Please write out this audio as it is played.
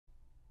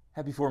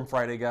Happy Form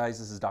Friday, guys.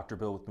 This is Dr.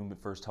 Bill with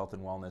Movement First Health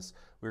and Wellness.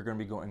 We're going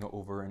to be going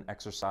over an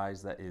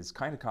exercise that is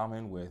kind of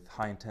common with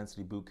high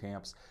intensity boot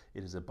camps.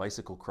 It is a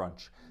bicycle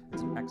crunch.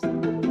 It's an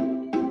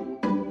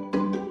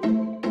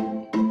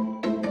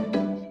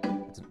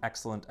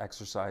excellent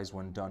exercise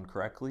when done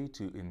correctly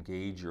to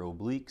engage your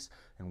obliques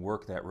and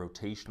work that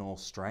rotational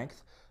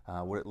strength.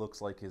 What it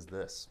looks like is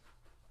this.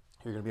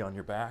 You're going to be on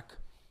your back,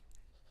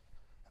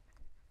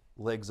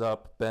 legs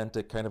up, bent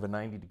at kind of a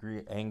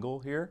 90-degree angle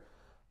here.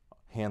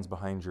 Hands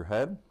behind your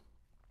head.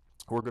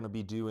 We're going to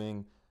be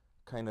doing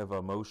kind of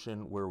a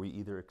motion where we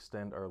either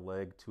extend our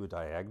leg to a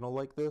diagonal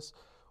like this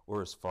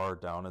or as far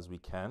down as we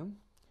can.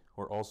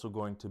 We're also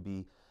going to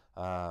be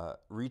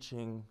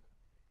reaching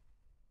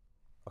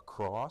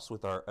across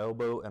with our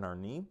elbow and our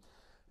knee.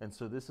 And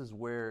so this is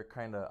where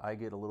kind of I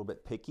get a little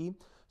bit picky.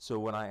 So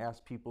when I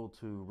ask people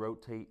to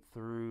rotate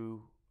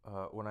through,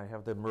 when I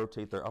have them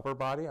rotate their upper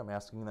body, I'm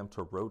asking them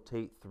to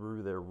rotate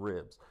through their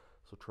ribs.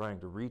 So trying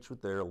to reach with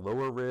their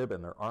lower rib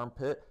and their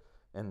armpit,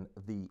 and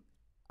the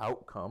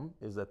outcome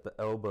is that the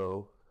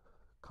elbow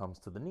comes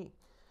to the knee.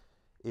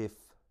 If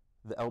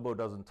the elbow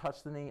doesn't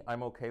touch the knee,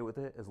 I'm okay with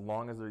it as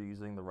long as they're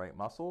using the right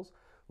muscles.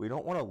 We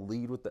don't want to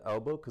lead with the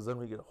elbow because then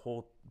we get a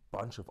whole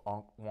bunch of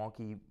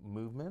wonky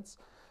movements.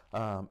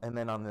 And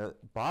then on the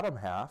bottom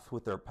half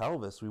with their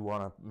pelvis, we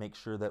want to make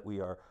sure that we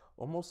are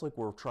almost like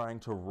we're trying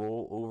to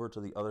roll over to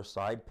the other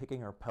side,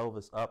 picking our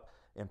pelvis up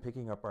and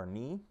picking up our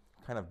knee,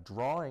 kind of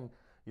drawing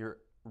your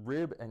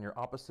rib and your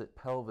opposite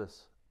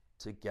pelvis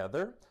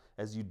together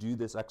as you do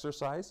this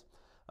exercise.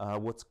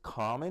 What's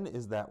common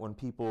is that when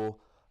people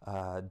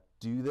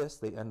do this,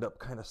 they end up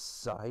kind of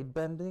side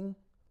bending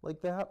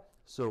like that.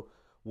 So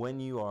when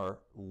you are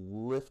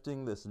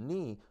lifting this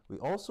knee, we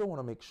also want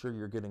to make sure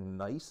you're getting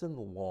nice and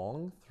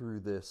long through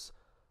this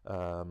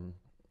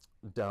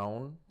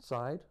down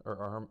side,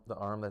 or the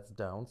arm that's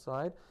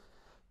downside,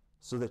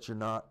 so that you're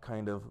not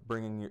kind of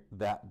bringing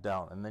that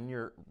down. And then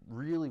you're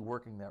really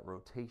working that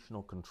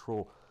rotational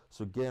control.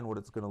 So again, what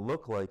it's going to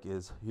look like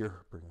is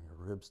you're bringing your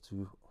ribs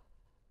to,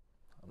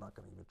 I'm not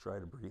going to even try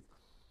to breathe.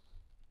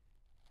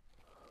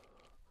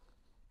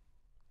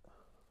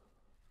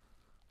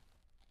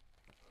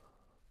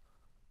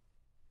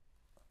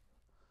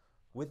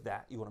 With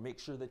that, you want to make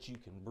sure that you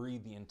can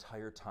breathe the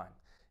entire time.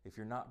 If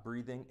you're not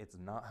breathing, it's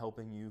not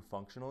helping you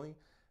functionally,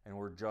 and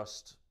we're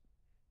just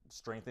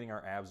strengthening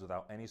our abs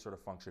without any sort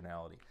of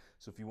functionality.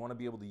 So if you want to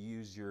be able to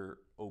use your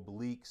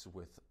obliques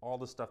with all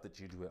the stuff that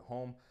you do at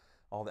home,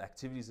 all the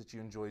activities that you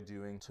enjoy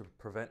doing to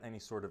prevent any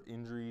sort of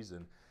injuries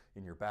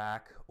in your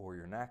back or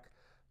your neck,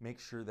 make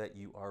sure that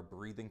you are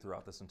breathing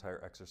throughout this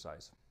entire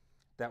exercise.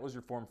 That was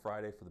your Form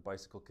Friday for the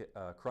bicycle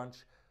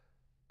crunch.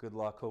 Good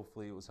luck.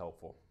 Hopefully it was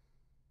helpful.